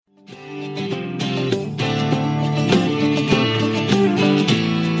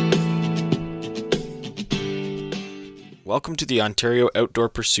Welcome to the Ontario Outdoor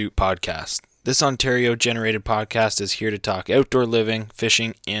Pursuit podcast. This Ontario-generated podcast is here to talk outdoor living,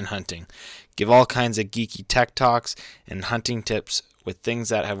 fishing, and hunting. Give all kinds of geeky tech talks and hunting tips with things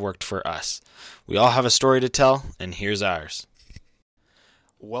that have worked for us. We all have a story to tell, and here's ours.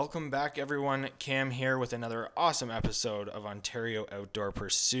 Welcome back, everyone. Cam here with another awesome episode of Ontario Outdoor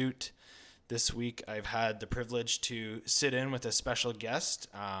Pursuit. This week, I've had the privilege to sit in with a special guest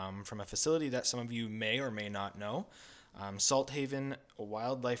from a facility that some of you may or may not know. Salthaven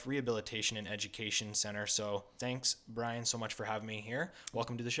Wildlife Rehabilitation and Education Center. So thanks, Brian, so much for having me here.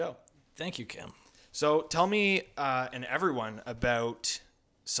 Welcome to the show. Thank you, Kim. So tell me and everyone about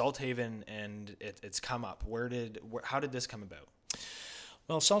Salthaven and its come up. How did this come about?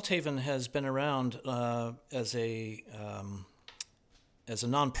 Well, Salthaven has been around as a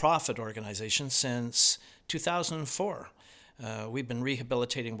nonprofit organization since 2004. We've been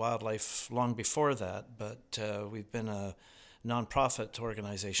rehabilitating wildlife long before that, but we've been a nonprofit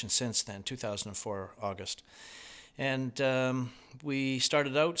organization since then, 2004, August. And we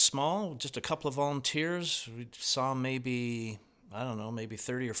started out small, just a couple of volunteers. We saw maybe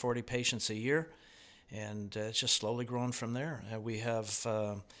 30 or 40 patients a year, and it's just slowly grown from there. We have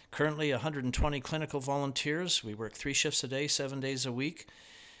currently 120 clinical volunteers. We work 3 shifts a day, 7 days a week.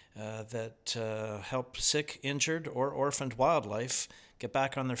 That help sick, injured, or orphaned wildlife get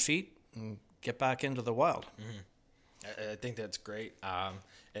back on their feet and get back into the wild. Mm-hmm. I think that's great.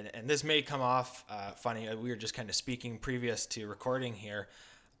 And this may come off funny. We were just kind of speaking previous to recording here,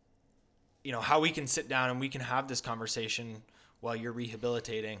 you know, how we can sit down and we can have this conversation while you're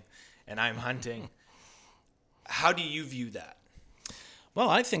rehabilitating and I'm hunting. How do you view that? Well,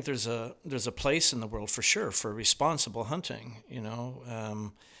 I think there's a place in the world for sure for responsible hunting. You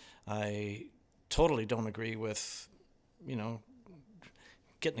know, I totally don't agree with,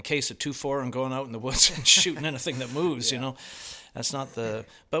 getting a case of 2-4 and going out in the woods and shooting anything that moves. Yeah. You know, that's not the.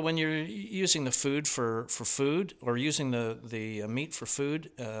 But when you're using the food for food or using the meat for food,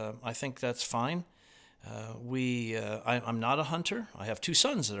 I think that's fine. I'm not a hunter. I have 2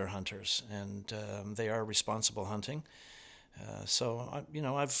 sons that are hunters, and they are responsible hunting. So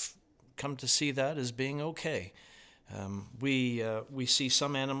I've come to see that as being okay. We see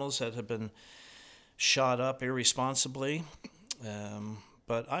some animals that have been shot up irresponsibly,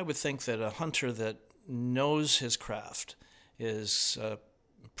 but I would think that a hunter that knows his craft is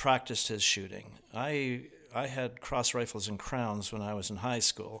practiced his shooting. I had cross rifles and crowns when I was in high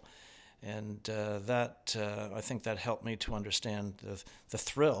school. And I think that helped me to understand the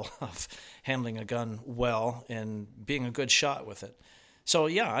thrill of handling a gun well and being a good shot with it. So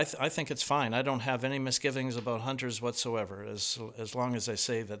yeah, I think it's fine. I don't have any misgivings about hunters whatsoever, as long as they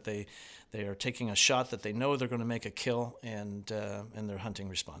say that they are taking a shot that they know they're going to make a kill and they're hunting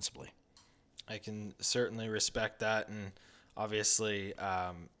responsibly. I can certainly respect that, and obviously,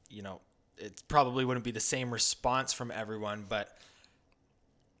 it probably wouldn't be the same response from everyone, but.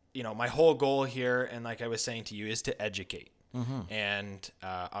 You know, my whole goal here, and like I was saying to you, is to educate. Mm-hmm. And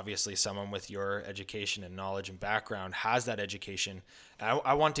obviously someone with your education and knowledge and background has that education.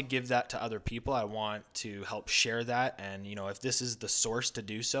 I want to give that to other people. I want to help share that. And, if this is the source to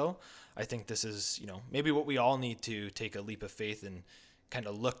do so, I think this is, maybe what we all need to take a leap of faith and kind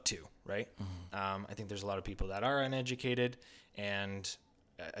of look to, right? Mm-hmm. I think there's a lot of people that are uneducated, and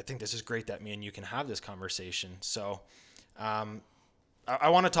I think this is great that me and you can have this conversation. So, I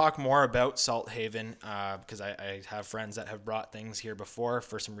want to talk more about Salthaven because I have friends that have brought things here before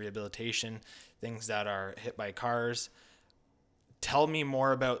for some rehabilitation, things that are hit by cars. Tell me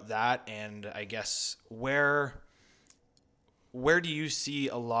more about that, and I guess where do you see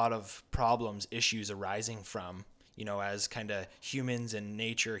a lot of problems, issues arising from, as kind of humans and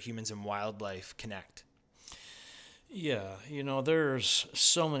nature, humans and wildlife connect? Yeah, there's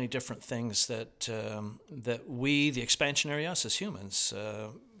so many different things that we, the expansionary us as humans,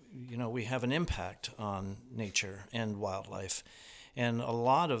 we have an impact on nature and wildlife. And a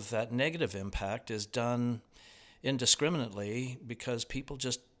lot of that negative impact is done indiscriminately because people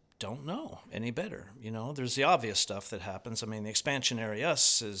just don't know any better. There's the obvious stuff that happens. I mean, the expansionary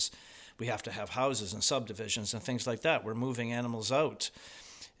us is we have to have houses and subdivisions and things like that. We're moving animals out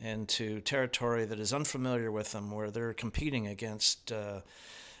into territory that is unfamiliar with them, where they're competing against,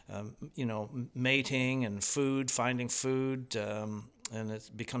 mating and food, finding food, and it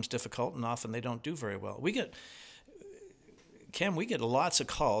becomes difficult, and often they don't do very well. We get lots of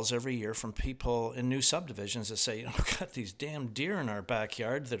calls every year from people in new subdivisions that say, we've got these damn deer in our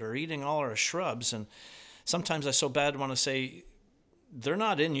backyard that are eating all our shrubs, and sometimes I so bad want to say, they're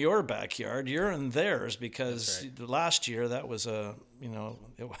not in your backyard, you're in theirs, because right. Last year that was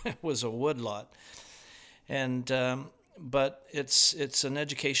it was a wood lot. And but it's an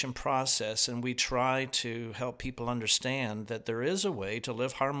education process, and we try to help people understand that there is a way to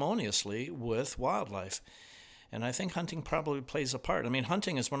live harmoniously with wildlife. And I think hunting probably plays a part. I mean,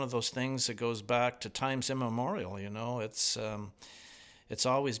 hunting is one of those things that goes back to times immemorial. It's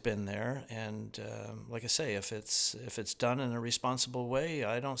always been there, and like I say, if it's done in a responsible way,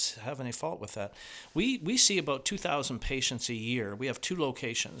 I don't have any fault with that. We see about 2,000 patients a year. We have 2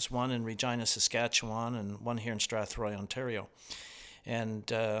 locations, one in Regina, Saskatchewan, and one here in Strathroy, Ontario,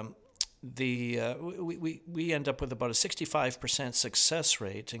 and we end up with about a 65% success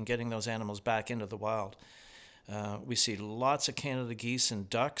rate in getting those animals back into the wild. We see lots of Canada geese and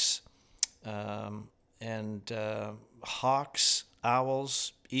ducks, and hawks,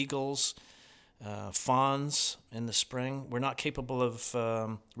 owls, eagles, fawns in the spring. We're not capable of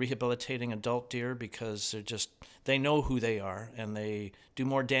rehabilitating adult deer because they know who they are, and they do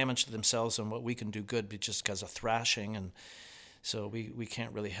more damage to themselves than what we can do good just because of thrashing, and so we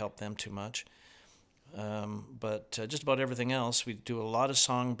can't really help them too much. But just about everything else, we do a lot of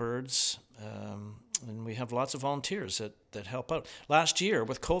songbirds, and we have lots of volunteers that help out. Last year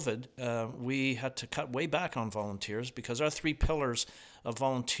with COVID, we had to cut way back on volunteers because our 3 pillars of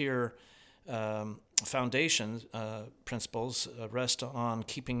volunteer foundation principles rest on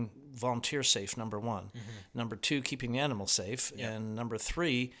keeping volunteers safe, number 1. Mm-hmm. Number 2, keeping the animals safe. Yep. And number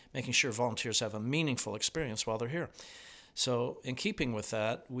 3, making sure volunteers have a meaningful experience while they're here. So in keeping with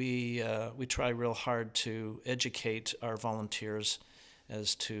that, we try real hard to educate our volunteers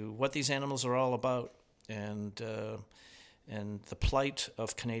as to what these animals are all about, and the plight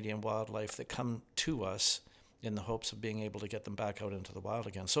of Canadian wildlife that come to us in the hopes of being able to get them back out into the wild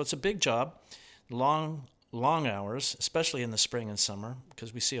again. So it's a big job, long hours, especially in the spring and summer,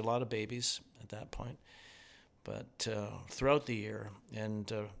 because we see a lot of babies at that point. But throughout the year, and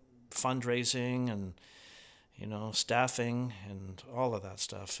fundraising and staffing and all of that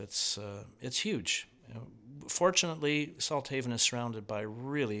stuff, it's huge. Fortunately, Salthaven is surrounded by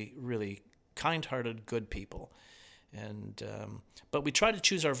really, really kind-hearted, good people, and but we try to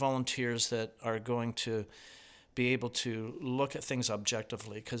choose our volunteers that are going to be able to look at things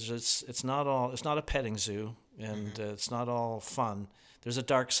objectively, because it's not a petting zoo, and it's not all fun. There's a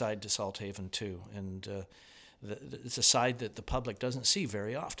dark side to Salthaven too, and it's a side that the public doesn't see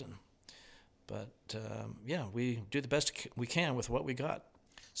very often. But we do the best we can with what we got.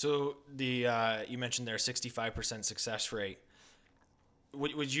 So you mentioned their 65% success rate.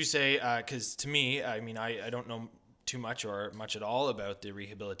 Would you say, because to me, I mean, I don't know too much or much at all about the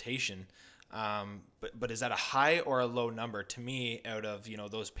rehabilitation, but is that a high or a low number? To me, out of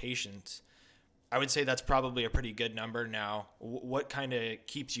those patients, I would say that's probably a pretty good number. Now, what kind of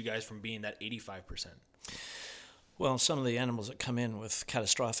keeps you guys from being that 85%? Well, some of the animals that come in with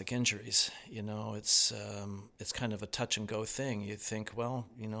catastrophic injuries, it's kind of a touch and go thing. You think, well,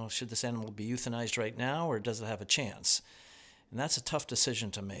 should this animal be euthanized right now, or does it have a chance? And that's a tough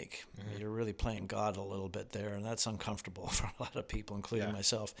decision to make. Mm-hmm. You're really playing God a little bit there, and that's uncomfortable for a lot of people, including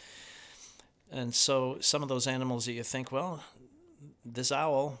myself. And so some of those animals that you think, well, this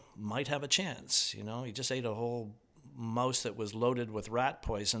owl might have a chance. He just ate a whole mouse that was loaded with rat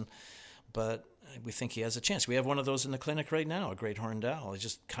poison, but we think he has a chance. We have one of those in the clinic right now, a great horned owl. He's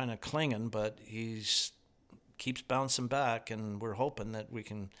just kind of clinging, but keeps bouncing back, and we're hoping that we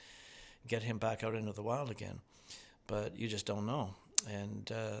can get him back out into the wild again. But you just don't know. And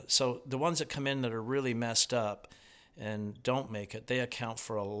so the ones that come in that are really messed up and don't make it, they account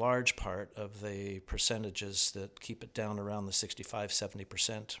for a large part of the percentages that keep it down around the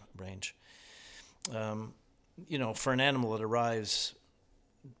 65-70% range. For an animal that arrives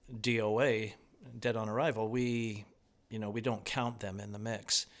DOA, dead on arrival, we don't count them in the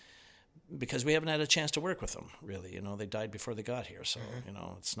mix because we haven't had a chance to work with them, really. They died before they got here, so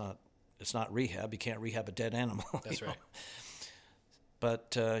it's not rehab. You can't rehab a dead animal. That's right.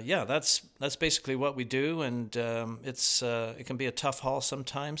 But that's basically what we do, and it can be a tough haul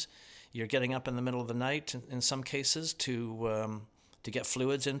sometimes. You're getting up in the middle of the night in some cases to get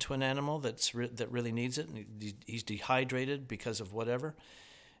fluids into an animal that really needs it. He's dehydrated because of whatever.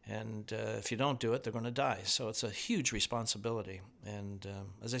 And if you don't do it, they're going to die. So it's a huge responsibility. And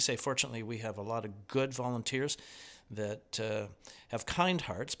as I say, fortunately, we have a lot of good volunteers that have kind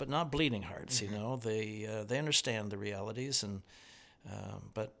hearts, but not bleeding hearts. Mm-hmm. They understand the realities, and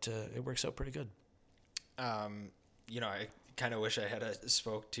but it works out pretty good. I kind of wish I had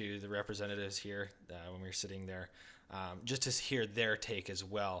spoke to the representatives here when we were sitting there, just to hear their take as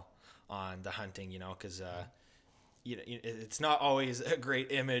well on the hunting. Because. It's not always a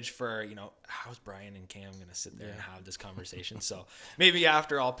great image for, how's Brian and Cam going to sit there and have this conversation? So maybe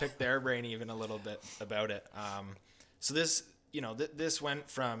after I'll pick their brain even a little bit about it. So this, this went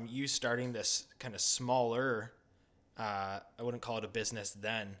from you starting this kind of smaller, I wouldn't call it a business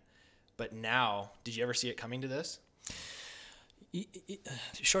then, but now, did you ever see it coming to this?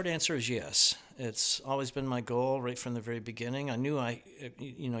 Short answer is yes. It's always been my goal right from the very beginning. I knew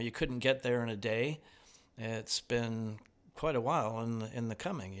you couldn't get there in a day. It's been quite a while in the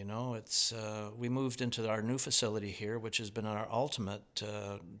coming. It's we moved into our new facility here, which has been our ultimate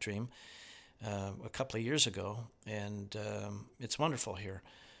dream a couple of years ago, and it's wonderful here.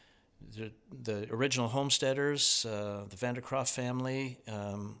 The original homesteaders, the Vandercroft family.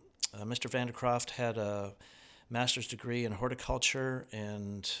 Mr. Vandercroft had a master's degree in horticulture,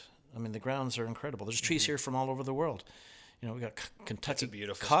 and I mean the grounds are incredible. There's trees here from all over the world. We got Kentucky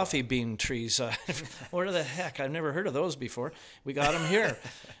coffee bean trees. Where the heck? I've never heard of those before. We got them here.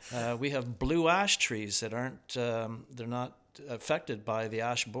 We have blue ash trees that aren't. They're not affected by the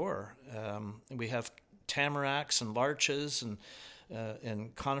ash borer. We have tamaracks and larches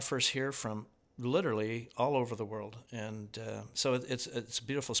and conifers here from literally all over the world, and so it's a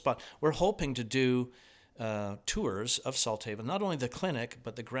beautiful spot. We're hoping to do tours of Salthaven, not only the clinic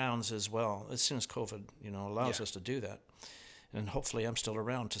but the grounds as well, as soon as COVID allows us to do that. And hopefully I'm still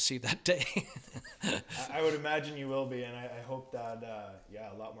around to see that day. I would imagine you will be, and I hope that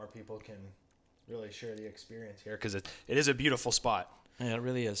a lot more people can really share the experience here, because it is a beautiful spot. Yeah, it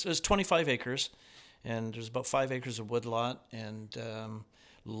really is. It's 25 acres, and there's about 5 acres of woodlot, and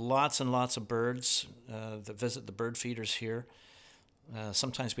lots and lots of birds that visit the bird feeders here.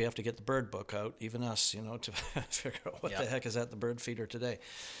 Sometimes we have to get the bird book out, even us, to figure out what the heck is at the bird feeder today.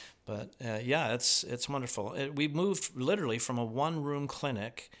 But it's wonderful. We moved literally from a 1-room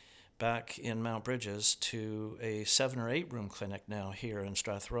clinic back in Mount Bridges to a 7 or 8 room clinic now here in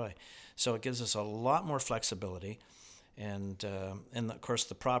Strathroy. So it gives us a lot more flexibility, and of course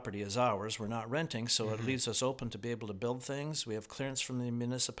the property is ours. We're not renting, so it leaves us open to be able to build things. We have clearance from the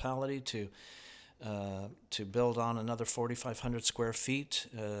municipality to build on another 4,500 square feet.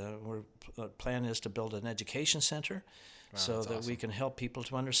 Our plan is to build an education center. Wow, so that awesome. We can help people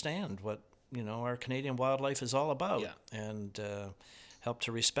to understand what our Canadian wildlife is all about, and help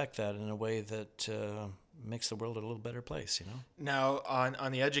to respect that in a way that makes the world a little better place. Now,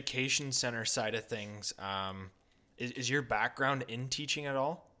 on the education center side of things, is your background in teaching at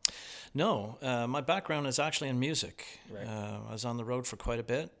all? No, my background is actually in music. Right. I was on the road for quite a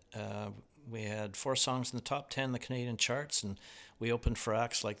bit. We had 4 songs in the top 10 in the Canadian charts, and we opened for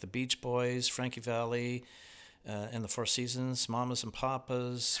acts like the Beach Boys, Frankie Valli, and the Four Seasons, Mamas and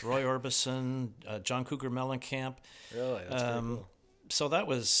Papas, Roy Orbison, John Cougar Mellencamp. Really? That's pretty cool. So that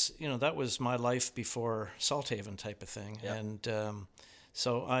was my life before Salthaven type of thing. Yep. And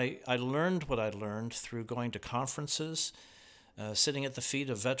so I learned what I learned through going to conferences, sitting at the feet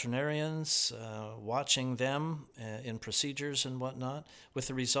of veterinarians, watching them in procedures and whatnot, with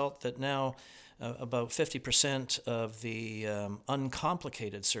the result that now about 50% of the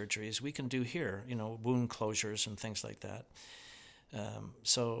uncomplicated surgeries we can do here, wound closures and things like that.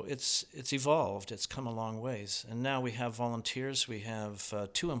 So it's evolved. It's come a long ways. And now we have volunteers. We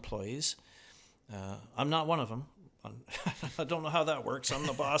have 2 employees. I'm not one of them. I don't know how that works. I'm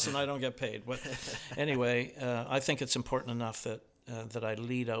the boss and I don't get paid. But anyway, I think it's important enough that I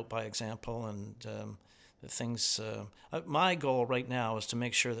lead out by example, and things. My goal right now is to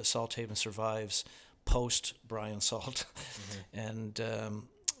make sure that Salthaven survives post Brian Salt, and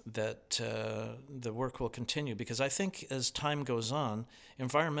that the work will continue, because I think as time goes on,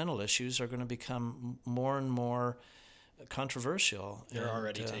 environmental issues are going to become more and more controversial. They're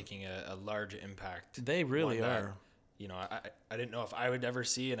already taking a large impact. They really are. I didn't know if I would ever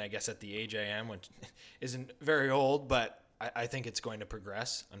see, and I guess at the age I am, which isn't very old, but I think it's going to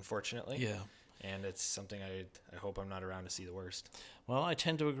progress, unfortunately. Yeah. And it's something I hope I'm not around to see the worst. Well, I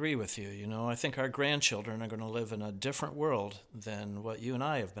tend to agree with you. I think our grandchildren are going to live in a different world than what you and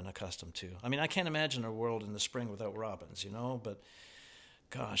I have been accustomed to. I mean, I can't imagine a world in the spring without robins, but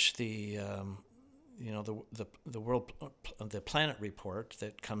gosh, the world, the Planet Report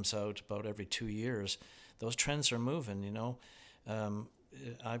that comes out about every 2 years, those trends are moving.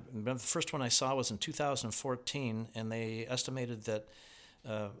 I remember the first one I saw was in 2014, and they estimated that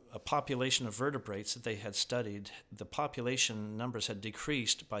a population of vertebrates that they had studied, the population numbers had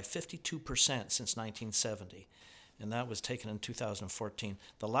decreased by 52% since 1970, and that was taken in 2014.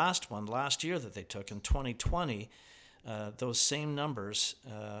 The last year that they took, in 2020, those same numbers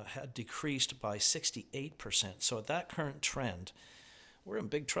had decreased by 68%. So at that current trend, we're in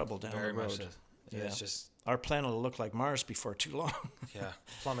big trouble down the road. Very much so. Yeah. It's just our planet will look like Mars before too long. Yeah,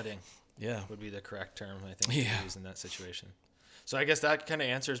 plummeting. Yeah, would be the correct term, I think, to use in that situation. So I guess that kind of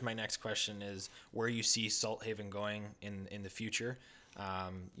answers my next question: is where you see Salthaven going in the future.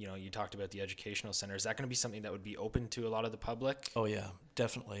 You talked about the educational center. Is that going to be something that would be open to a lot of the public? Oh yeah,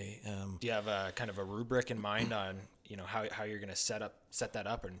 definitely. Do you have a kind of a rubric in mind on how you're going to set that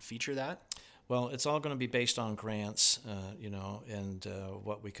up and feature that? Well, it's all going to be based on grants, and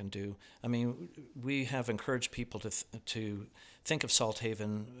what we can do. I mean, we have encouraged people to think of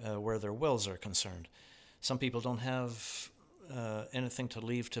Salthaven where their wills are concerned. Some people don't have anything to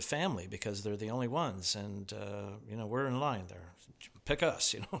leave to family because they're the only ones, and we're in line there. Pick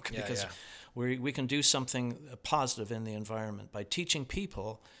us, because we can do something positive in the environment by teaching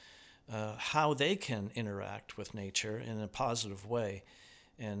people how they can interact with nature in a positive way.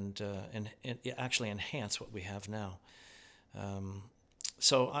 And actually enhance what we have now. And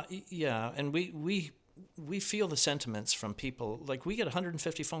we feel the sentiments from people. Like, we get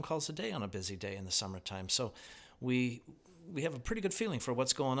 150 phone calls a day on a busy day in the summertime. So we have a pretty good feeling for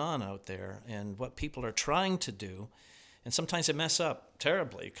what's going on out there and what people are trying to do. And sometimes they mess up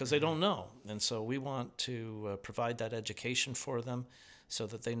terribly because they don't know. And so we want to provide that education for them so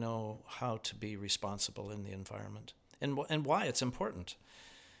that they know how to be responsible in the environment and why it's important.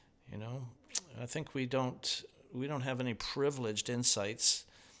 I think we don't have any privileged insights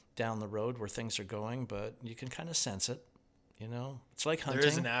down the road where things are going, but you can kind of sense it. It's like hunting. There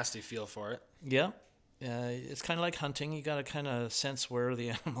is a nasty feel for it. Yeah, it's kind of like hunting. You got to kind of sense where the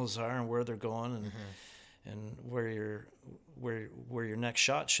animals are and where they're going, and where your next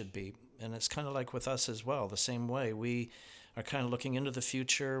shot should be. And it's kind of like with us as well. The same way, we are kind of looking into the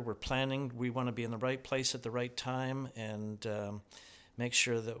future. We're planning. We want to be in the right place at the right time, and make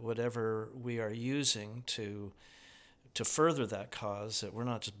sure that whatever we are using to further that cause, that we're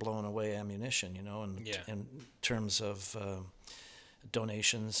not just blowing away ammunition, in terms of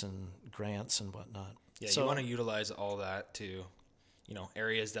donations and grants and whatnot. Yeah, so you want to utilize all that to,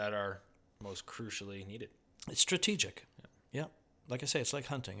 areas that are most crucially needed. It's strategic. Yeah. Like I say, it's like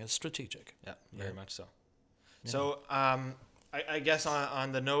hunting. It's strategic. Yeah, very much so. Yeah. So I guess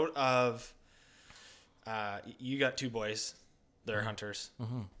on the note of you got two boys. They're hunters.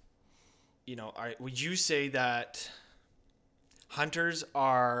 Mm-hmm. Would you say that hunters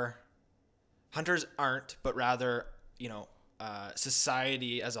aren't, but rather,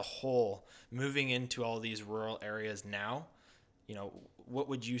 society as a whole moving into all these rural areas now? What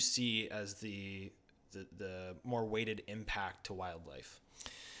would you see as the more weighted impact to wildlife?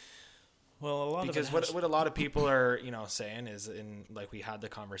 Well, because what a lot of people are saying is, like we had the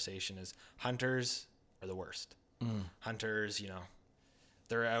conversation, is hunters are the worst. Hunters,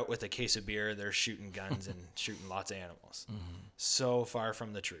 they're out with a case of beer, they're shooting guns and shooting lots of animals. So far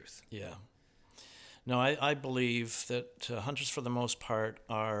from the truth. Yeah. No, I believe that hunters, for the most part,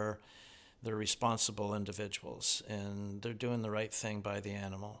 they're responsible individuals, and they're doing the right thing by the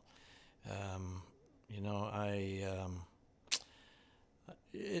animal.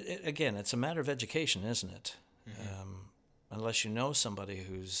 Again, it's a matter of education, isn't it? Unless you know somebody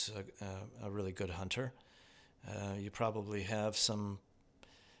who's a really good hunter, you probably have some,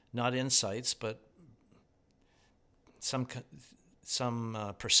 not insights, but some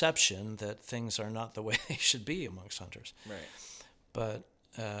perception that things are not the way they should be amongst hunters. Right. But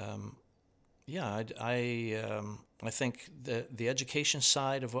I think the education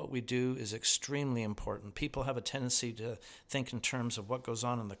side of what we do is extremely important. People have a tendency to think in terms of what goes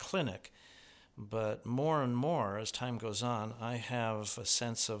on in the clinic, but more and more as time goes on, I have a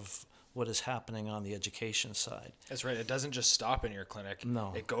sense of what is happening on the education side. That's right. It doesn't just stop in your clinic.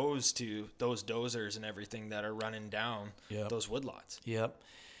 No. It goes to those dozers and everything that are running down those woodlots. Yep.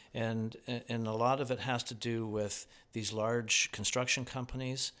 And a lot of it has to do with these large construction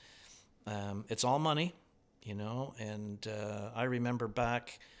companies. It's all money, and I remember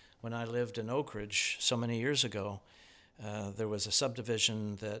back when I lived in Oak Ridge so many years ago, there was a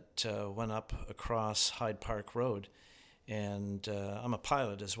subdivision that went up across Hyde Park Road. And I'm a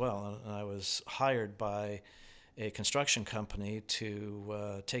pilot as well, and I was hired by a construction company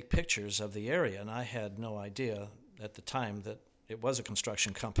to take pictures of the area, and I had no idea at the time that it was a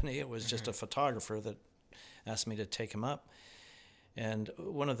construction company. It was just a photographer that asked me to take him up. And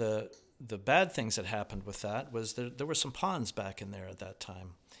one of the bad things that happened with that was there were some ponds back in there at that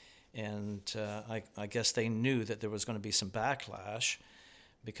time, and I guess they knew that there was going to be some backlash,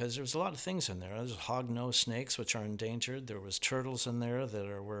 because there was a lot of things in there. There was hog-nosed snakes, which are endangered. There was turtles in there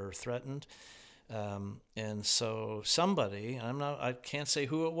that were threatened. And so somebody, I can't say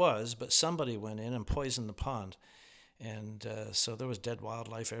who it was, but somebody went in and poisoned the pond. And so there was dead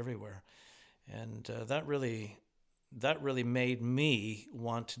wildlife everywhere. And that really made me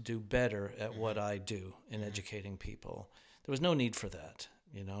want to do better at what I do in educating people, there was no need for that,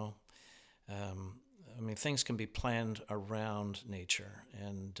 you know. I mean, things can be planned around nature,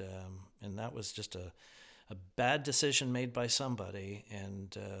 and that was just a bad decision made by somebody,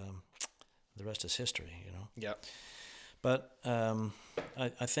 and the rest is history, you know. Yep. But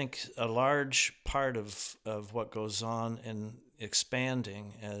I think a large part of what goes on in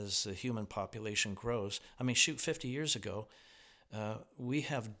expanding as the human population grows, I mean, shoot, 50 years ago, we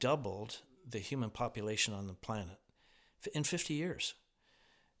have doubled the human population on the planet in 50 years.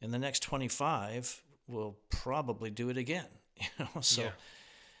 In the next 25, we'll probably do it again. You know, so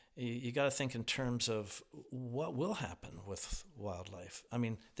you got to think in terms of what will happen with wildlife. I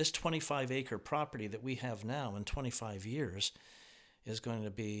mean, this 25-acre property that we have now in 25 years is going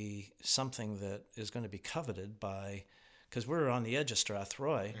to be something that is going to be coveted by, because we're on the edge of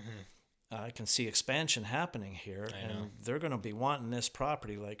Strathroy. I can see expansion happening here, and they're going to be wanting this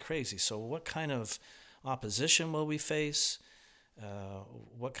property like crazy. So what kind of opposition will we face?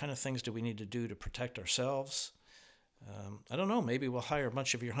 What kind of things do we need to do to protect ourselves? I don't know. Maybe we'll hire a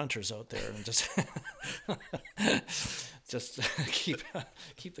bunch of your hunters out there and just keep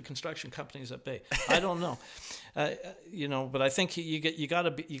the construction companies at bay. I don't know, you know. But I think you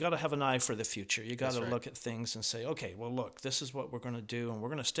got to have an eye for the future. You got to look at things and say, okay, well, look, this is what we're going to do, and we're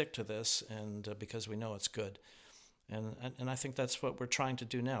going to stick to this, and because we know it's good. And I think that's what we're trying to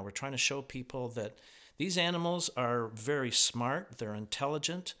do now. We're trying to show people that these animals are very smart. They're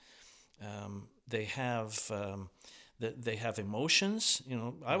intelligent. They have emotions. You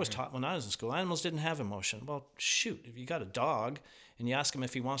know, I was taught when I was in school, animals didn't have emotion. Well, shoot, if you got a dog and you ask him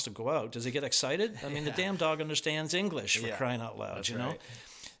if he wants to go out, does he get excited? I mean, the damn dog understands English, for crying out loud. That's you know,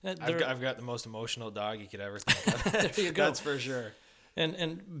 I've got the most emotional dog you could ever think of. There you go. That's for sure.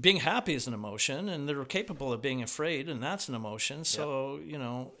 And being happy is an emotion, and they're capable of being afraid, and that's an emotion. So, you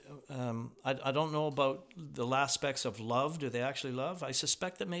know, I don't know about the aspects of love. Do they actually love? I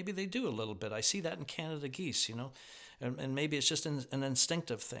suspect that maybe they do a little bit. I see that in Canada geese, you know, and maybe it's just an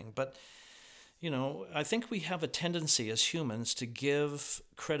instinctive thing. But, you know, I think we have a tendency as humans to give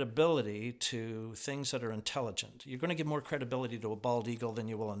credibility to things that are intelligent. You're going to give more credibility to a bald eagle than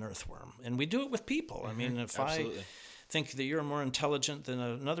you will an earthworm. And we do it with people. I mean, if Absolutely. I think that you're more intelligent than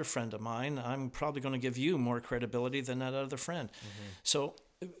another friend of mine, I'm probably going to give you more credibility than that other friend. So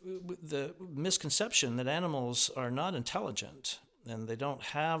the misconception that animals are not intelligent and they don't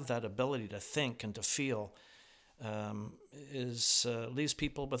have that ability to think and to feel leaves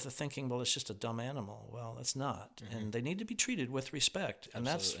people with the thinking, well, it's just a dumb animal. Well, it's not. And they need to be treated with respect. And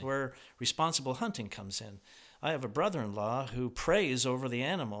that's where responsible hunting comes in. I have a brother-in-law who prays over the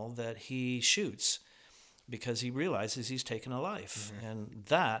animal that he shoots, because he realizes he's taken a life, and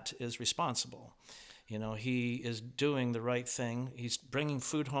that is responsible. You know, he is doing the right thing. He's bringing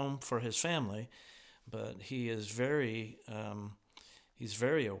food home for his family, but he is very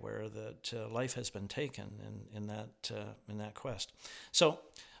aware that life has been taken in that quest. So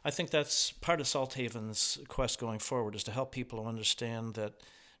I think that's part of Salthaven's quest going forward, is to help people understand that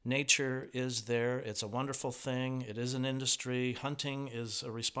nature is there. It's a wonderful thing. It is an industry. Hunting is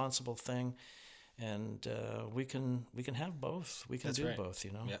a responsible thing. And we can have both. We can do both,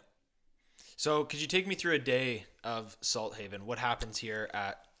 you know. Yeah. So could you take me through a day of Salthaven? What happens here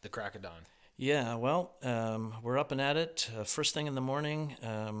at the crack of dawn? Yeah, well, we're up and at it. First thing in the morning,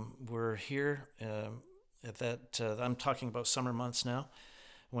 we're here at that. I'm talking about summer months now,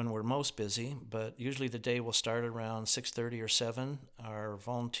 when we're most busy. But usually the day will start around 6:30 or 7. Our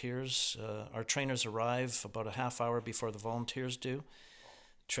volunteers, our trainers arrive about a half hour before the volunteers do.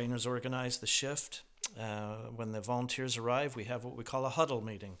 Trainers organize the shift. When the volunteers arrive, we have what we call a huddle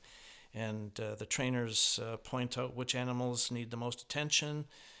meeting. And the trainers point out which animals need the most attention,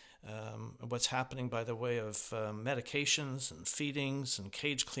 what's happening by the way of medications and feedings and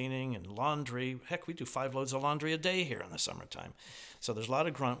cage cleaning and laundry. Heck, we do 5 loads of laundry a day here in the summertime. So there's a lot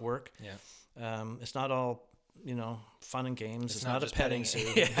of grunt work. Yeah. It's not all, you know, fun and games. It's not a just petting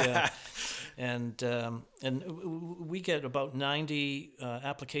petting. zoo. Yeah. And we get about 90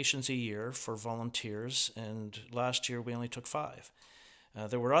 applications a year for volunteers, and last year we only took 5.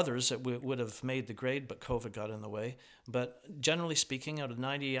 There were others that would have made the grade, but COVID got in the way. But generally speaking, out of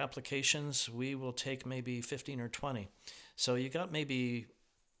 90 applications, we will take maybe 15 or 20. So you got maybe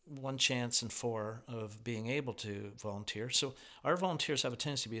one chance in 4 of being able to volunteer. So our volunteers have a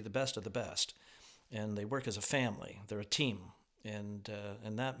tendency to be the best of the best, and they work as a family. They're a team, and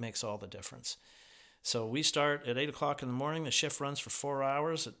that makes all the difference. So we start at 8 o'clock in the morning. The shift runs for 4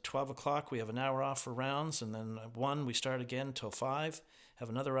 hours. At 12 o'clock, we have an hour off for rounds, and then at 1, we start again until 5, have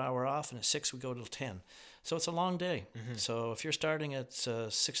another hour off, and at 6, we go till 10. So it's a long day. So if you're starting at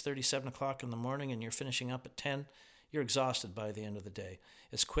 6:30, 7 o'clock in the morning, and you're finishing up at 10, you're exhausted by the end of the day.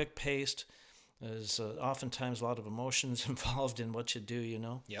 It's quick paced. There's oftentimes a lot of emotions involved in what you do, you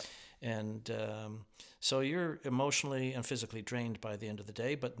know. Yep. And so you're emotionally and physically drained by the end of the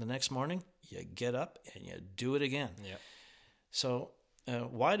day, but the next morning you get up and you do it again. Yep. So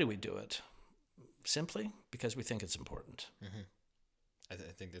why do we do it? Simply because we think it's important. Mm-hmm. I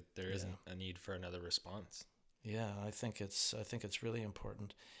think that there isn't a need for another response. Yeah, I think it's really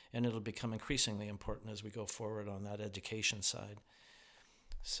important, and it'll become increasingly important as we go forward on that education side.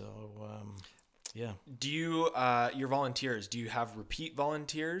 So, yeah. Do you your volunteers? Do you have repeat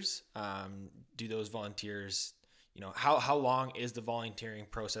volunteers? Do those volunteers? You know, how long is the volunteering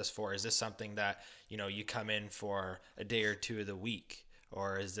process for? Is this something that you come in for a day or two of the week?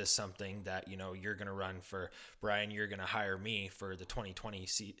 Or is this something that, you're going to run for, Brian, you're going to hire me for the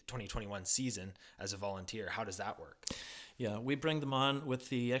 2021 season as a volunteer? How does that work? Yeah, we bring them on with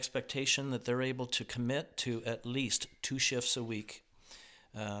the expectation that they're able to commit to at least 2 shifts a week.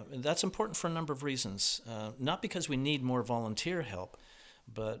 And that's important for a number of reasons. Not because we need more volunteer help,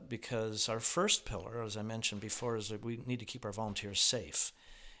 but because our first pillar, as I mentioned before, is that we need to keep our volunteers safe.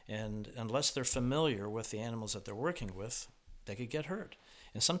 And unless they're familiar with the animals that they're working with, they could get hurt.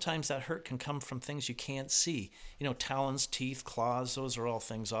 And sometimes that hurt can come from things you can't see. Talons, teeth, claws, those are all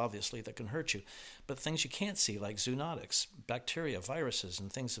things, obviously, that can hurt you. But things you can't see, like zoonotics, bacteria, viruses,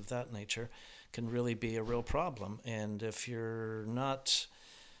 and things of that nature, can really be a real problem. And if you're not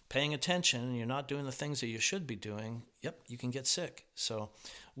paying attention and you're not doing the things that you should be doing, you can get sick. So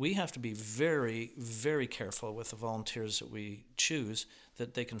we have to be very, very careful with the volunteers that we choose,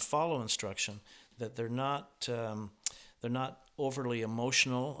 that they can follow instruction, that they're not overly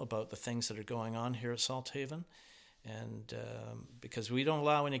emotional about the things that are going on here at Salthaven, and because we don't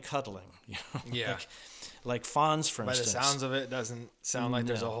allow any cuddling. Yeah. Like fawns, for instance. By the sounds of it, doesn't sound like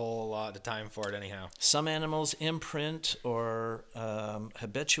there's a whole lot of time for it anyhow. Some animals imprint or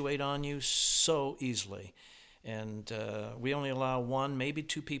habituate on you so easily. And we only allow 1, maybe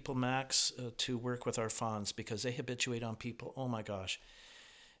 2 people max to work with our fawns, because they habituate on people. Oh my gosh.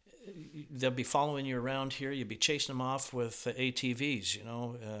 They'll be following you around here. You'll be chasing them off with ATVs,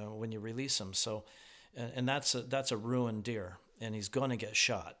 when you release them. So, and that's a ruined deer, and he's going to get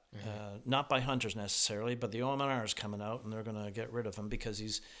shot. Not by hunters necessarily, but the OMNR is coming out, and they're going to get rid of him because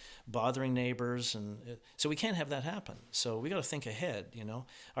he's bothering neighbors, and so we can't have that happen. So we got to think ahead.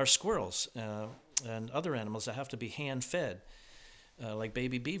 Our squirrels and other animals that have to be hand fed, like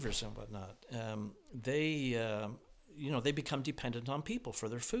baby beavers and whatnot, they become dependent on people for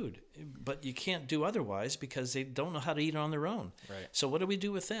their food. But you can't do otherwise because they don't know how to eat on their own. Right. So what do we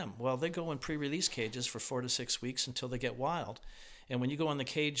do with them? Well, they go in pre-release cages for 4 to 6 weeks until they get wild. And when you go in the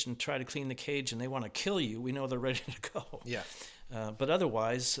cage and try to clean the cage and they want to kill you, we know they're ready to go. Yeah. But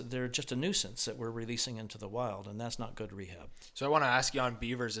otherwise, they're just a nuisance that we're releasing into the wild, and that's not good rehab. So I want to ask you on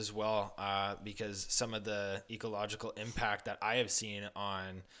beavers as well, because some of the ecological impact that I have seen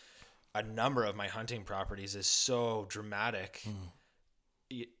on a number of my hunting properties is so dramatic.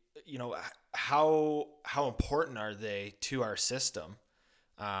 How important are they to our system?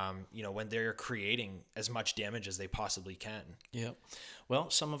 When they're creating as much damage as they possibly can. Yeah. Well,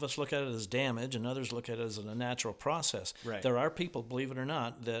 some of us look at it as damage, and others look at it as a natural process. Right. There are people, believe it or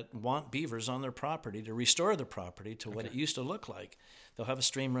not, that want beavers on their property to restore the property to what it used to look like. They'll have a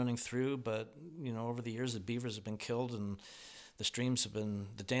stream running through, but over the years the beavers have been killed and the dams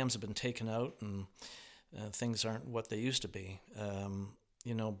have been taken out, and things aren't what they used to be.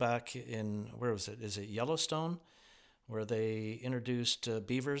 Back in, where was it? Is it Yellowstone, where they introduced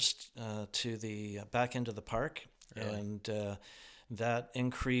beavers to the back end of the park, really? And that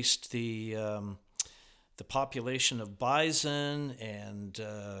increased the population of bison and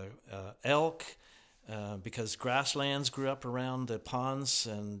elk because grasslands grew up around the ponds,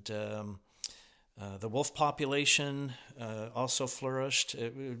 and the wolf population also flourished.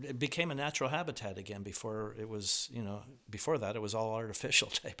 It became a natural habitat again. Before that it was all artificial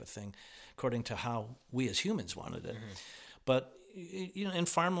type of thing, according to how we as humans wanted it. Mm-hmm. But in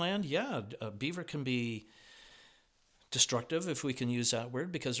farmland, a beaver can be destructive, if we can use that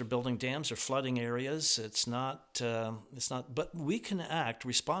word, because they're building dams or flooding areas. It's not. But we can act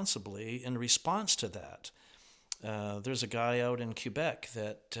responsibly in response to that. There's a guy out in Quebec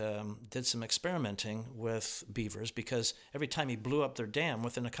that did some experimenting with beavers, because every time he blew up their dam,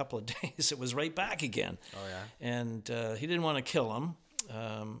 within a couple of days, it was right back again. Oh, yeah. And he didn't want to kill them.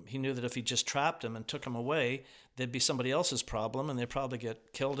 He knew that if he just trapped them and took them away, they'd be somebody else's problem, and they'd probably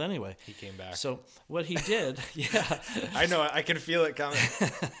get killed anyway. He came back. So what he did, yeah. I know, I can feel it coming.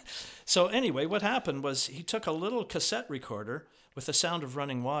 So anyway, what happened was he took a little cassette recorder with the sound of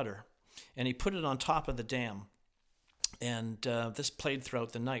running water, and he put it on top of the dam. And this played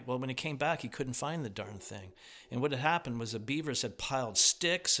throughout the night. Well, when he came back, he couldn't find the darn thing. And what had happened was the beavers had piled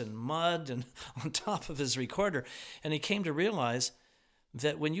sticks and mud and on top of his recorder. And he came to realize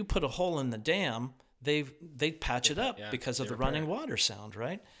that when you put a hole in the dam, they'd patch it up because of the running water sound,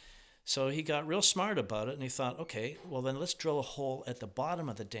 right? So he got real smart about it, and he thought, okay, well then let's drill a hole at the bottom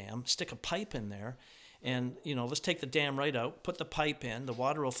of the dam, stick a pipe in there, and let's take the dam right out, put the pipe in, the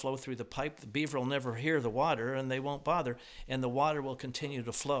water will flow through the pipe, the beaver will never hear the water, and they won't bother, and the water will continue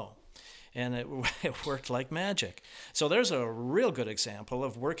to flow. And it worked like magic. So there's a real good example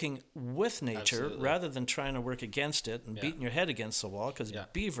of working with nature rather than trying to work against it and beating your head against the wall, because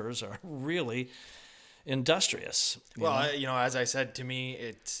beavers are really industrious. Well, as I said, to me,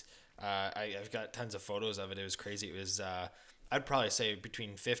 it's I've got tons of photos of it. It was crazy. It was I'd probably say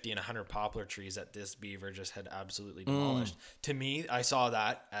between 50 and 100 poplar trees that this beaver just had absolutely demolished. To me, I saw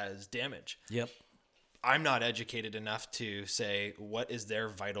that as damage. Yep. I'm not educated enough to say what is their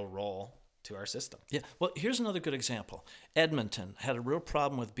vital role to our system. Yeah. Well, here's another good example. Edmonton had a real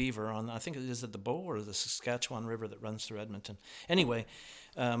problem with beaver on, I think it is at the Bow or the Saskatchewan River that runs through Edmonton. Anyway,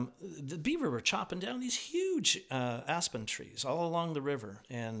 the beaver were chopping down these huge aspen trees all along the river,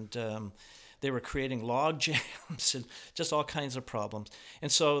 and they were creating log jams and just all kinds of problems.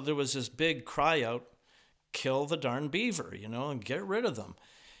 And so there was this big cry out, kill the darn beaver, and get rid of them.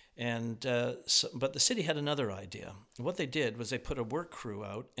 And but the city had another idea. What they did was they put a work crew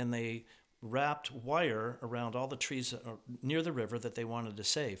out, and they wrapped wire around all the trees near the river that they wanted to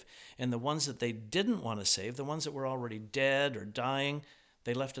save. And the ones that they didn't want to save, the ones that were already dead or dying,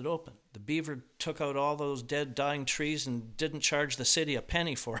 they left it open. The beaver took out all those dead, dying trees and didn't charge the city a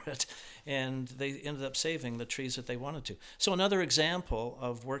penny for it. And they ended up saving the trees that they wanted to. So another example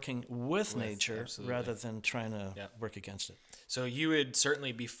of working with nature rather than trying to work against it. So you would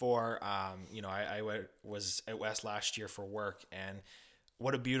certainly before, I was out west last year for work, and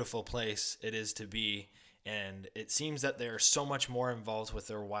what a beautiful place it is to be. And it seems that they're so much more involved with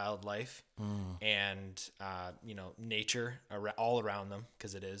their wildlife and, nature all around them,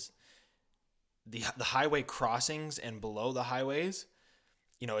 because it is. The highway crossings and below the highways,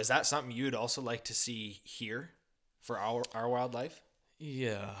 is that something you'd also like to see here for our wildlife?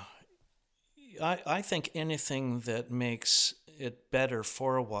 Yeah. I think anything that makes it better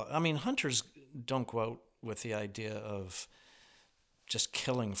for a while. I mean, hunters don't go out with the idea of just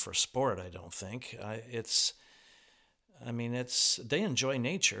killing for sport, I don't think. They enjoy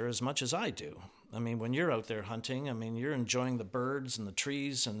nature as much as I do. I mean, when you're out there hunting, you're enjoying the birds and the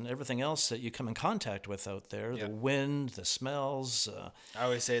trees and everything else that you come in contact with out there, the wind, the smells. I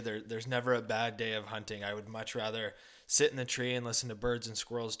always say there's never a bad day of hunting. I would much rather sit in the tree and listen to birds and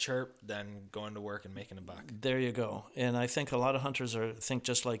squirrels chirp than going to work and making a buck. There you go. And I think a lot of hunters think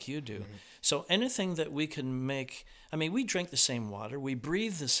just like you do. Mm-hmm. So anything that we can make, we drink the same water, we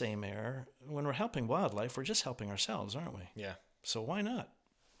breathe the same air. When we're helping wildlife, we're just helping ourselves, aren't we? Yeah. So why not?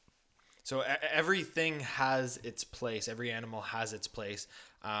 So everything has its place. Every animal has its place.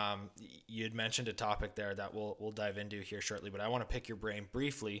 You had mentioned a topic there that we'll dive into here shortly, but I want to pick your brain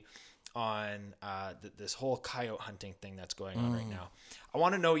briefly on this whole coyote hunting thing that's going on right now. I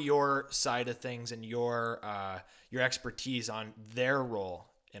want to know your side of things and your expertise on their role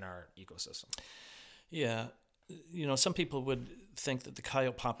in our ecosystem. Yeah. Some people would think that the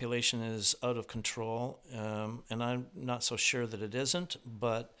coyote population is out of control, and I'm not so sure that it isn't,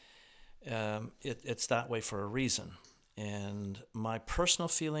 but it's that way for a reason. And my personal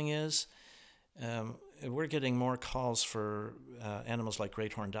feeling is we're getting more calls for animals like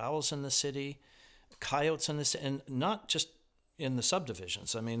great horned owls in the city, coyotes in this, and not just in the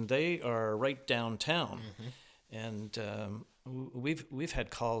subdivisions. They are right downtown, and we've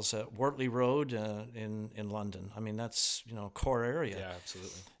had calls at Wortley Road in London. That's core area. Yeah,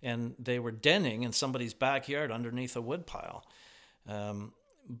 absolutely. And they were denning in somebody's backyard underneath a woodpile,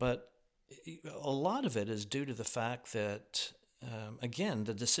 but a lot of it is due to the fact that, again,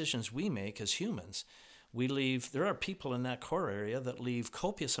 the decisions we make as humans. There are people in that core area that leave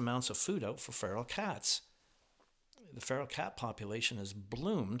copious amounts of food out for feral cats. The feral cat population has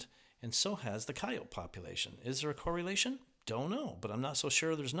bloomed, and so has the coyote population. Is there a correlation? Don't know, but I'm not so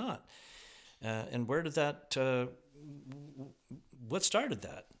sure there's not. And where did that, what started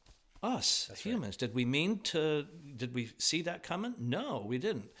that? Us, that's humans. Right. Did we see that coming? No, we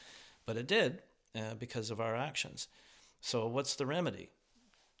didn't. But it did because of our actions. So what's the remedy?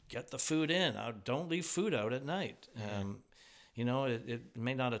 Get the food in. Don't leave food out at night. It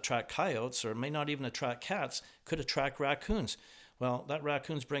may not attract coyotes, or it may not even attract cats. Could attract raccoons. Well, that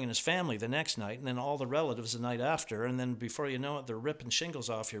raccoon's bringing his family the next night, and then all the relatives the night after, and then before you know it, they're ripping shingles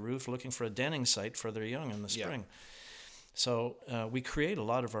off your roof looking for a denning site for their young in the spring. So we create a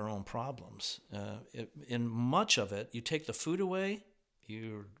lot of our own problems. In much of it, you take the food away,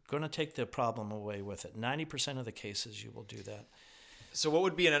 you're going to take the problem away with it. 90% of the cases, you will do that. So what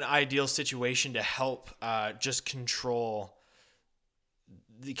would be an ideal situation to help just control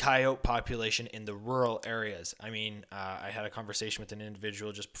the coyote population in the rural areas? I mean, I had a conversation with an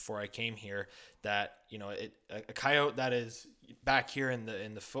individual just before I came here that, a coyote that is back here in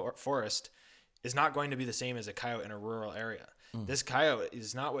the forest is not going to be the same as a coyote in a rural area. This coyote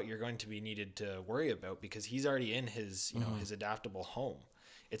is not what you're going to be needed to worry about because he's already in his, his adaptable home.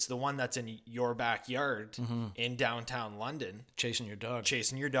 It's the one that's in your backyard in downtown London. Chasing your dog.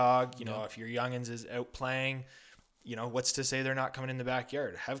 If your youngins is out playing, what's to say they're not coming in the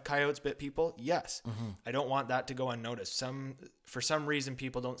backyard? Have coyotes bit people? Yes. I don't want that to go unnoticed. For some reason,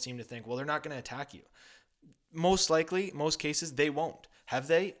 people don't seem to think, well, they're not going to attack you. Most likely, most cases, they won't. Have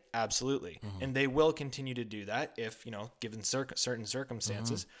they? Absolutely. And they will continue to do that if, given certain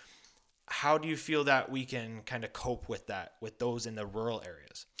circumstances. How do you feel that we can kind of cope with that, with those in the rural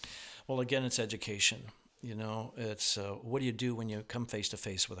areas? Well, again, it's education. It's what do you do when you come face to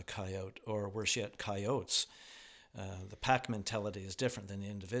face with a coyote, or worse yet, coyotes? The pack mentality is different than the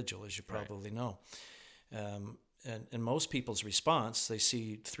individual, as you probably know. And most people's response, they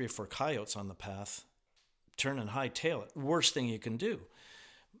see 3 or 4 coyotes on the path, turn and hightail it. Worst thing you can do.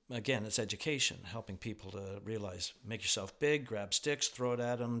 Again, it's education, helping people to realize, make yourself big, grab sticks, throw it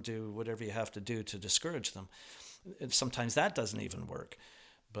at them, do whatever you have to do to discourage them. Sometimes that doesn't even work.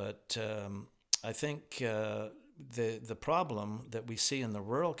 But I think the problem that we see in the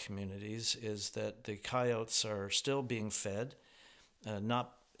rural communities is that the coyotes are still being fed,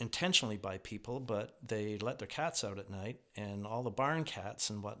 not intentionally by people, but they let their cats out at night, and all the barn cats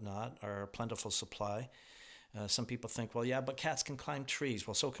and whatnot are a plentiful supply. Some people think, well, yeah, but cats can climb trees.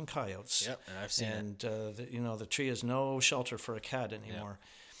 Well, so can coyotes. Yep, and I've seen it. And the tree is no shelter for a cat anymore.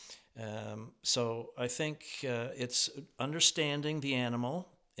 Yep. So I think it's understanding the animal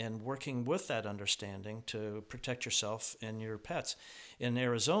and working with that understanding to protect yourself and your pets. In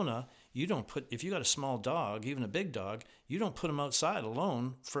Arizona, if you got a small dog, even a big dog, you don't put him outside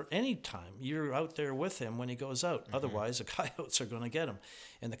alone for any time. You're out there with him when he goes out. Otherwise, the coyotes are going to get him.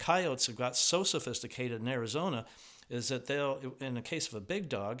 And the coyotes have got so sophisticated in Arizona is that in the case of a big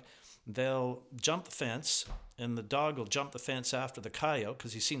dog, they'll jump the fence, and the dog will jump the fence after the coyote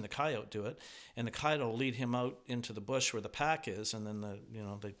because he's seen the coyote do it, and the coyote will lead him out into the bush where the pack is, and then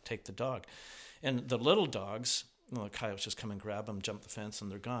they take the dog. And the little dogs, the coyotes just come and grab them, jump the fence,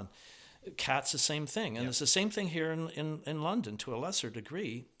 and they're gone. Cats, the same thing. And It's the same thing here in London to a lesser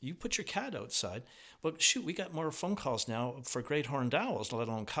degree. You put your cat outside. Well, shoot, we got more phone calls now for great horned owls, let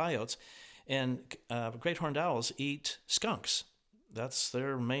alone coyotes. And great horned owls eat skunks. That's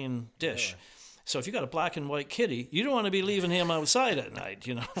their main dish. Really? So if you got a black and white kitty, you don't want to be leaving him outside at night,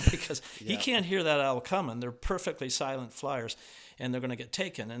 because he can't hear that owl coming. They're perfectly silent flyers, and they're going to get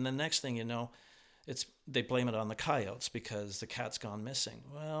taken. And the next thing you know, they blame it on the coyotes because the cat's gone missing.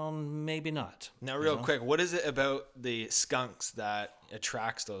 Well, maybe not. Now, real quick, what is it about the skunks that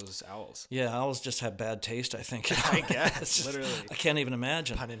attracts those owls? Yeah, owls just have bad taste, I think. I guess, literally. I can't even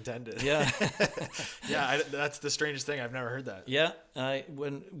imagine. Pun intended. Yeah. Yeah, that's the strangest thing. I've never heard that. Yeah,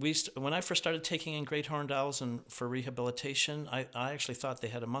 when I first started taking in great horned owls for rehabilitation, I actually thought they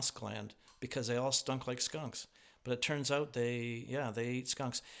had a musk gland because they all stunk like skunks. But it turns out they eat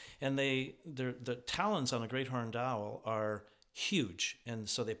skunks, and the talons on a great horned owl are huge, and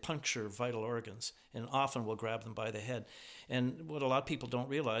so they puncture vital organs, and often will grab them by the head. And what a lot of people don't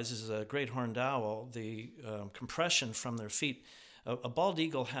realize is a great horned owl, the compression from their feet. A bald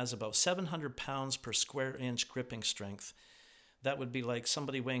eagle has about 700 pounds per square inch gripping strength. That would be like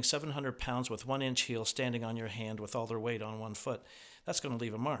somebody weighing 700 pounds with 1 inch heel standing on your hand with all their weight on one foot. That's going to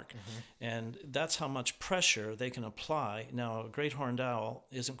leave a mark. And that's how much pressure they can apply. Now, a great horned owl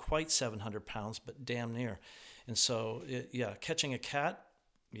isn't quite 700 pounds, but damn near. And so, catching a cat,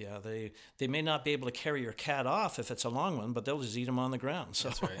 they may not be able to carry your cat off if it's a long one, but they'll just eat them on the ground. So,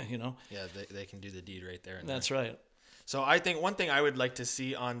 that's right. Yeah, they can do the deed right there. That's right. So I think one thing I would like to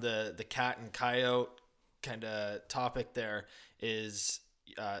see on the cat and coyote kind of topic there is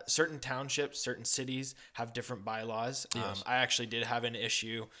certain townships, certain cities have different bylaws. Yes. I actually did have an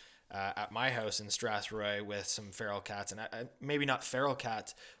issue at my house in Strathroy with some feral cats, and maybe not feral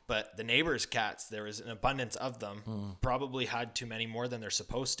cats, but the neighbors' cats. There was an abundance of them. Probably had too many, more than they're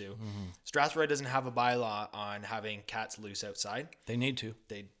supposed to. Strathroy doesn't have a bylaw on having cats loose outside. They need to.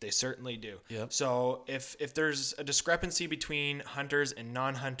 They certainly do. Yep. So if there's a discrepancy between hunters and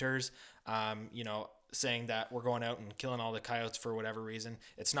non-hunters, saying that we're going out and killing all the coyotes for whatever reason.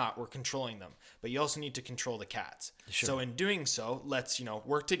 It's not. We're controlling them. But you also need to control the cats. Sure. So in doing so, let's,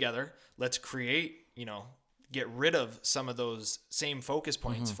 work together. Let's create, get rid of some of those same focus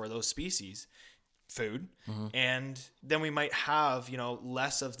points for those species food. And then we might have,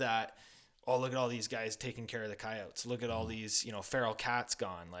 less of that, oh, look at all these guys taking care of the coyotes. Look at all these, feral cats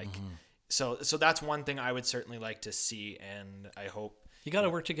gone. Like, so that's one thing I would certainly like to see. And I hope You got to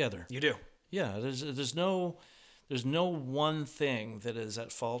work together. you do. Yeah, there's no one thing that is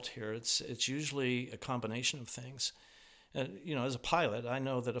at fault here. It's usually a combination of things. As a pilot, I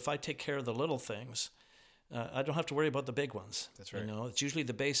know that if I take care of the little things, I don't have to worry about the big ones. That's right. It's usually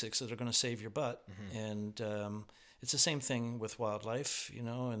the basics that are going to save your butt. And it's the same thing with wildlife,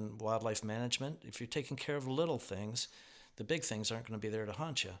 and wildlife management. If you're taking care of little things, the big things aren't going to be there to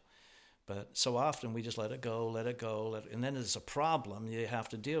haunt you. But so often we just let it go, and then it's a problem you have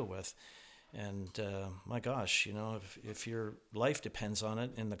to deal with. And my gosh, if your life depends on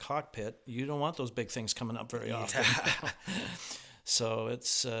it in the cockpit, you don't want those big things coming up very often. So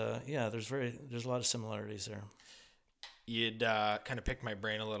it's there's a lot of similarities there. You'd kind of picked my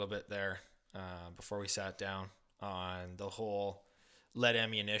brain a little bit there before we sat down on the whole lead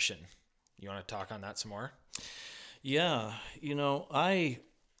ammunition. You want to talk on that some more? Yeah,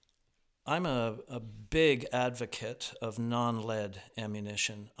 I'm a big advocate of non-lead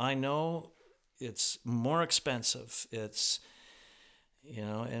ammunition. I know it's more expensive. It's,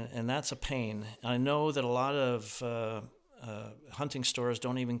 and that's a pain. I know that a lot of hunting stores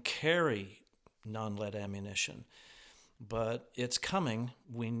don't even carry non-lead ammunition, but it's coming.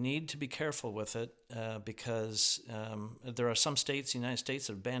 We need to be careful with it because there are some states in the United States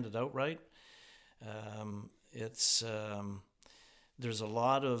that have banned it outright. There's a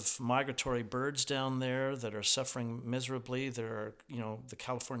lot of migratory birds down there that are suffering miserably. There are, the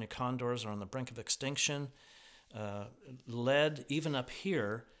California condors are on the brink of extinction. Lead, even up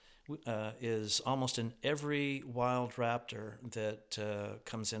here, is almost in every wild raptor that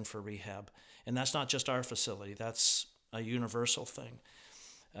comes in for rehab. And that's not just our facility. That's a universal thing.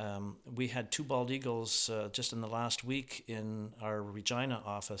 We had 2 bald eagles just in the last week in our Regina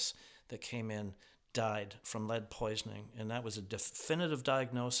office that came in, died from lead poisoning, and that was a definitive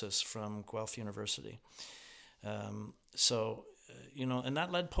diagnosis from Guelph University. And that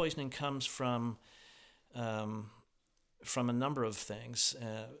lead poisoning comes from a number of things.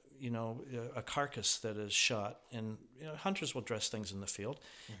 A carcass that is shot, and hunters will dress things in the field,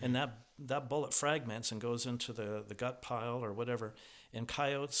 and that bullet fragments and goes into the gut pile or whatever, and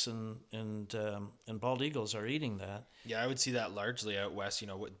coyotes and bald eagles are eating that. Yeah, I would see that largely out west.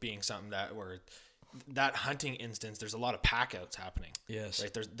 With being something that hunting instance, there's a lot of pack outs happening. Yes.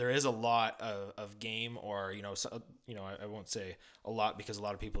 Right. There is a lot of game, or I won't say a lot because a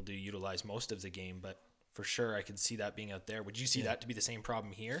lot of people do utilize most of the game, but for sure I could see that being out there. Would you see that to be the same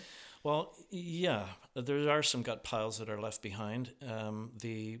problem here? Well, yeah, there are some gut piles that are left behind.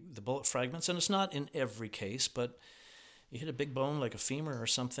 The bullet fragments, and it's not in every case, but you hit a big bone like a femur or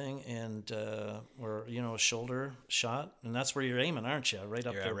something, and or a shoulder shot, and that's where you're aiming, aren't you? Right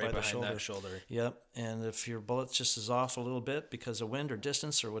up there right by the shoulder. That shoulder. Yep. And if your bullet just is off a little bit because of wind or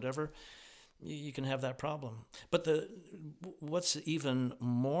distance or whatever, you can have that problem. But what's even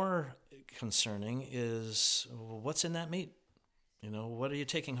more concerning is what's in that meat. What are you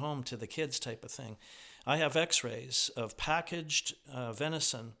taking home to the kids type of thing? I have x-rays of packaged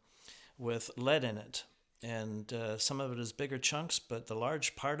venison with lead in it. And some of it is bigger chunks, but the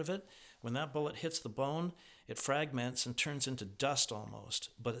large part of it, when that bullet hits the bone, it fragments and turns into dust almost,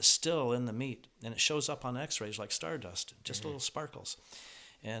 but it's still in the meat, and it shows up on x-rays like stardust, just little sparkles,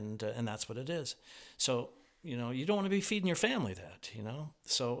 and that's what it is. So, you don't want to be feeding your family that,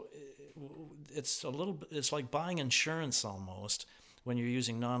 So it's like buying insurance almost when you're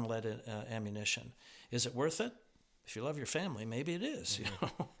using non-lead ammunition. Is it worth it? If you love your family, maybe it is,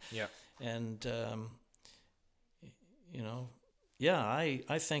 Yeah. And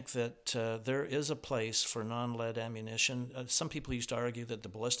I think that there is a place for non-lead ammunition. Some people used to argue that the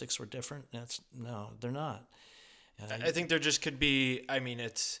ballistics were different. No, they're not. I think there just could be. I mean,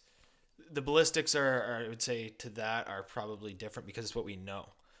 the ballistics are. I would say to that are probably different because it's what we know.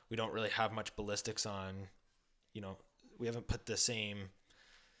 We don't really have much ballistics on. We haven't put the same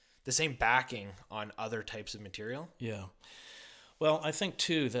backing on other types of material. Yeah. Well, I think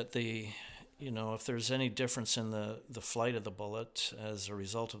too that if there's any difference in the flight of the bullet as a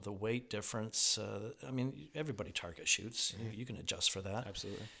result of the weight difference, everybody target shoots. You can adjust for that.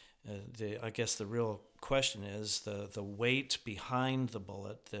 Absolutely. I guess the real question is the weight behind the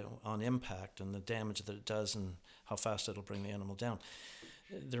bullet on impact and the damage that it does and how fast it'll bring the animal down.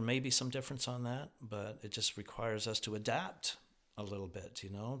 There may be some difference on that, but it just requires us to adapt a little bit,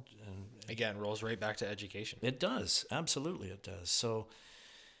 and Again, rolls right back to education. it does. Absolutely, it does. So,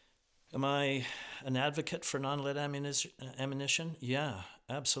 am I an advocate for non-lead ammunition? Yeah,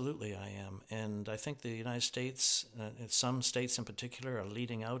 absolutely, I am. And I think the United States, some states in particular, are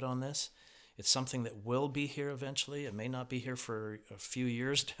leading out on this. It's something that will be here eventually. It may not be here for a few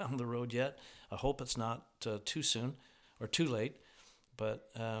years down the road yet. I hope it's not too soon or too late. But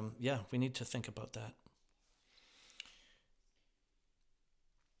yeah, we need to think about that.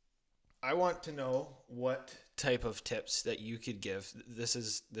 I want to know what type of tips that you could give. This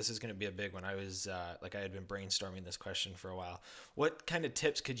is going to be a big one. I was I had been brainstorming this question for a while. What kind of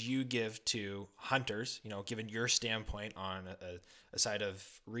tips could you give to hunters? Given your standpoint on a side of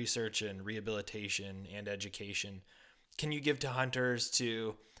research and rehabilitation and education, can you give to hunters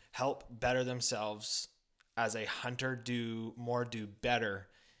to help better themselves as a hunter, do better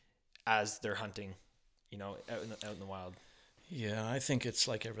as they're hunting, out in the wild? Yeah, I think it's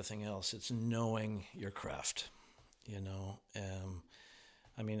like everything else. It's knowing your craft.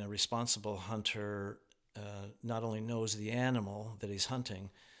 A responsible hunter not only knows the animal that he's hunting,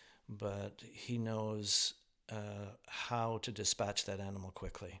 but he knows how to dispatch that animal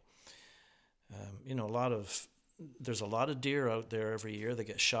quickly. There's a lot of deer out there every year that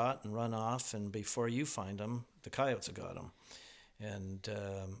get shot and run off, and before you find them, the coyotes have got them. And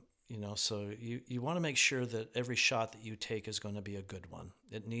so you want to make sure that every shot that you take is going to be a good one.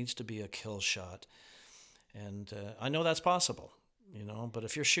 It needs to be a kill shot. And I know that's possible, but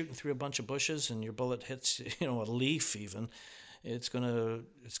if you're shooting through a bunch of bushes and your bullet hits, a leaf even, it's gonna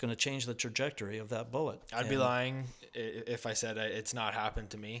change the trajectory of that bullet. I'd be lying if I said it's not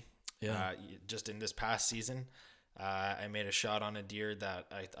happened to me. Yeah. Just in this past season, I made a shot on a deer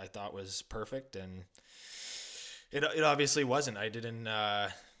that I thought was perfect, and it obviously wasn't. I didn't.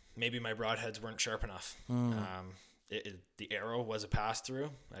 Maybe my broadheads weren't sharp enough. The arrow was a pass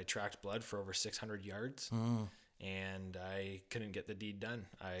through. I tracked blood for over 600 yards, and I couldn't get the deed done.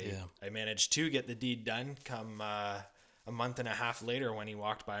 I managed to get the deed done come a month and a half later when he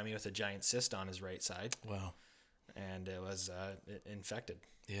walked by me with a giant cyst on his right side. Wow. And it was infected.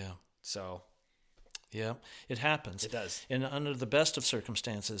 Yeah. So. Yeah, it happens. It does. And under the best of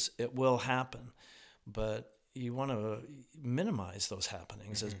circumstances, it will happen. But you want to minimize those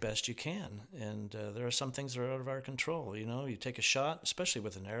happenings as best you can. And there are some things that are out of our control. You take a shot, especially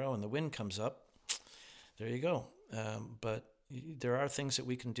with an arrow, and the wind comes up. There you go. But there are things that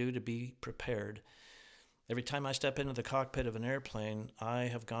we can do to be prepared. Every time I step into the cockpit of an airplane, I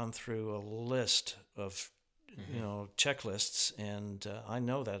have gone through a list of, checklists, and I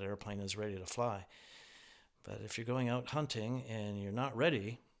know that airplane is ready to fly. But if you're going out hunting and you're not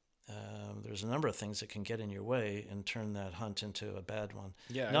ready, there's a number of things that can get in your way and turn that hunt into a bad one.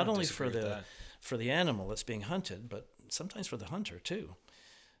 Yeah, not only for the animal that's being hunted, but sometimes for the hunter too.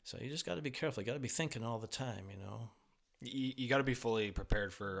 So you just got to be careful. You got to be thinking all the time. You got to be fully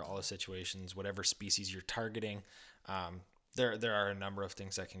prepared for all the situations, whatever species you're targeting. There are a number of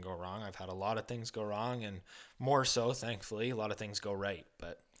things that can go wrong. I've had a lot of things go wrong, and more so, thankfully, a lot of things go right.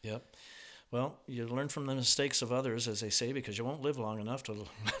 But yep. Well, you learn from the mistakes of others, as they say, because you won't live long enough to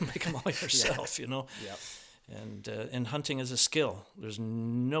make them all yourself, Yep. And hunting is a skill. There's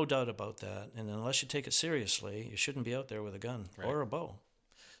no doubt about that. And unless you take it seriously, you shouldn't be out there with a gun or a bow.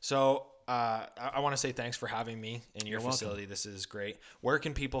 So I want to say thanks for having me in your facility. Welcome. This is great. Where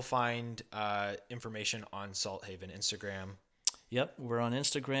can people find information on Salt Haven? Instagram? Yep, we're on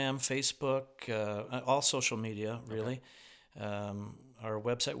Instagram, Facebook, all social media, really. Okay. Our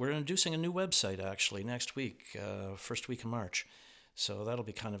website, we're introducing a new website actually next week, first week of March. So that'll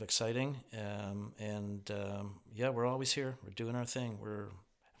be kind of exciting. We're always here. We're doing our thing. We're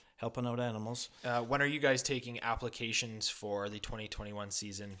helping out animals. When are you guys taking applications for the 2021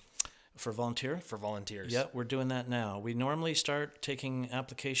 season? For volunteer? For volunteers. Yeah, we're doing that now. We normally start taking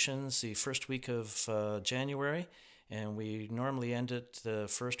applications the first week of January, and we normally end it the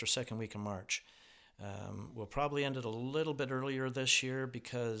first or second week of March. We'll probably end it a little bit earlier this year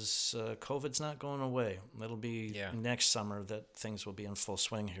because COVID's not going away. It'll be next summer that things will be in full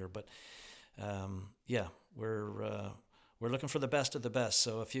swing here. But we're looking for the best of the best.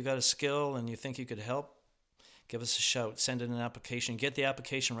 So if you got a skill and you think you could help, give us a shout. Send in an application. Get the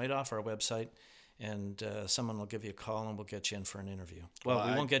application right off our website, and someone will give you a call and we'll get you in for an interview. Well,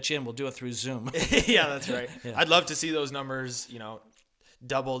 we won't get you in. We'll do it through Zoom. Yeah, that's right. Yeah. I'd love to see those numbers,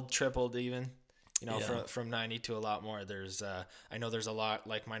 doubled, tripled even. From 90 to a lot more. There's, I know there's a lot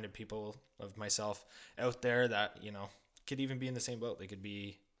like-minded people of myself out there that, could even be in the same boat. They could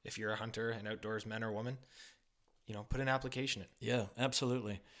be, if you're a hunter and outdoors man or woman, put an application in. Yeah,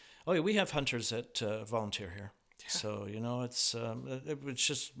 absolutely. Oh, yeah, we have hunters that volunteer here. Yeah. So, it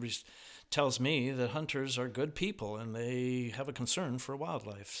just tells me that hunters are good people and they have a concern for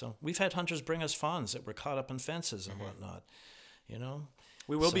wildlife. So we've had hunters bring us fawns that were caught up in fences and whatnot,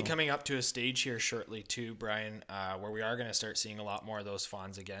 We will be coming up to a stage here shortly too, Brian, where we are going to start seeing a lot more of those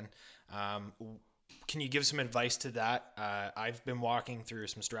fawns again. Can you give some advice to that? I've been walking through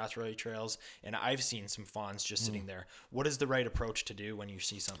some Strathroy trails, and I've seen some fawns just sitting there. What is the right approach to do when you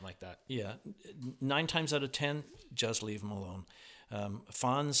see something like that? Yeah, 9 times out of 10, just leave them alone.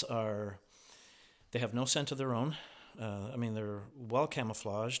 Fawns they have no scent of their own. They're well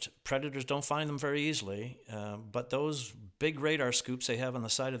camouflaged. Predators don't find them very easily, but those big radar scoops they have on the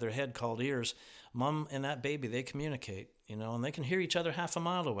side of their head called ears, mom and that baby, they communicate, and they can hear each other half a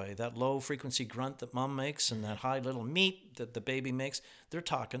mile away. That low frequency grunt that mom makes and that high little meep that the baby makes, they're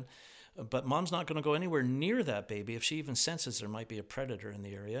talking. But mom's not going to go anywhere near that baby if she even senses there might be a predator in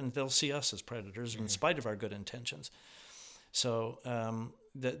the area, and they'll see us as predators in spite of our good intentions. So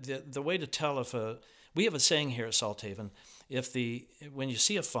the way to tell we have a saying here at Salthaven, when you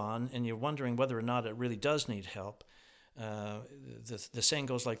see a fawn and you're wondering whether or not it really does need help, the saying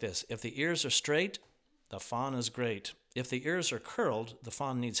goes like this: if the ears are straight, the fawn is great. If the ears are curled, the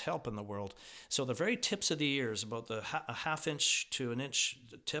fawn needs help in the world. So the very tips of the ears, about a half inch to an inch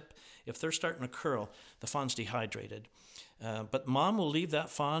tip, if they're starting to curl, the fawn's dehydrated. But mom will leave that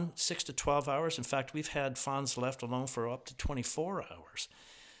fawn 6 to 12 hours. In fact, we've had fawns left alone for up to 24 hours.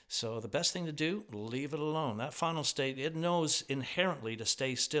 So the best thing to do, leave it alone. That fawn will stay. It knows inherently to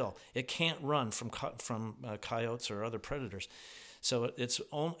stay still. It can't run from coyotes or other predators. So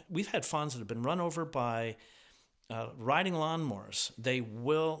we've had fawns that have been run over by riding lawnmowers. They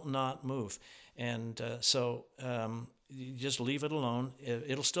will not move. And you just leave it alone.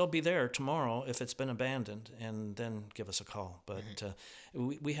 It'll still be there tomorrow if it's been abandoned, and then give us a call. But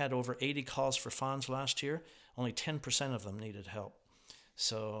we had over 80 calls for fawns last year. Only 10% of them needed help.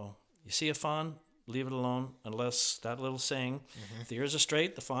 So you see a fawn, leave it alone, unless that little saying, if the ears are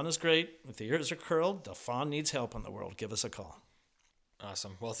straight, the fawn is great. If the ears are curled, the fawn needs help in the world. Give us a call.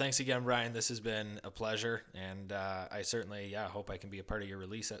 Awesome. Well, thanks again, Brian. This has been a pleasure, and I certainly, hope I can be a part of your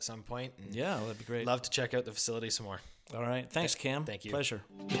release at some point. And yeah, that'd be great. Love to check out the facility some more. All right. Thanks, Cam. Thank you. Pleasure.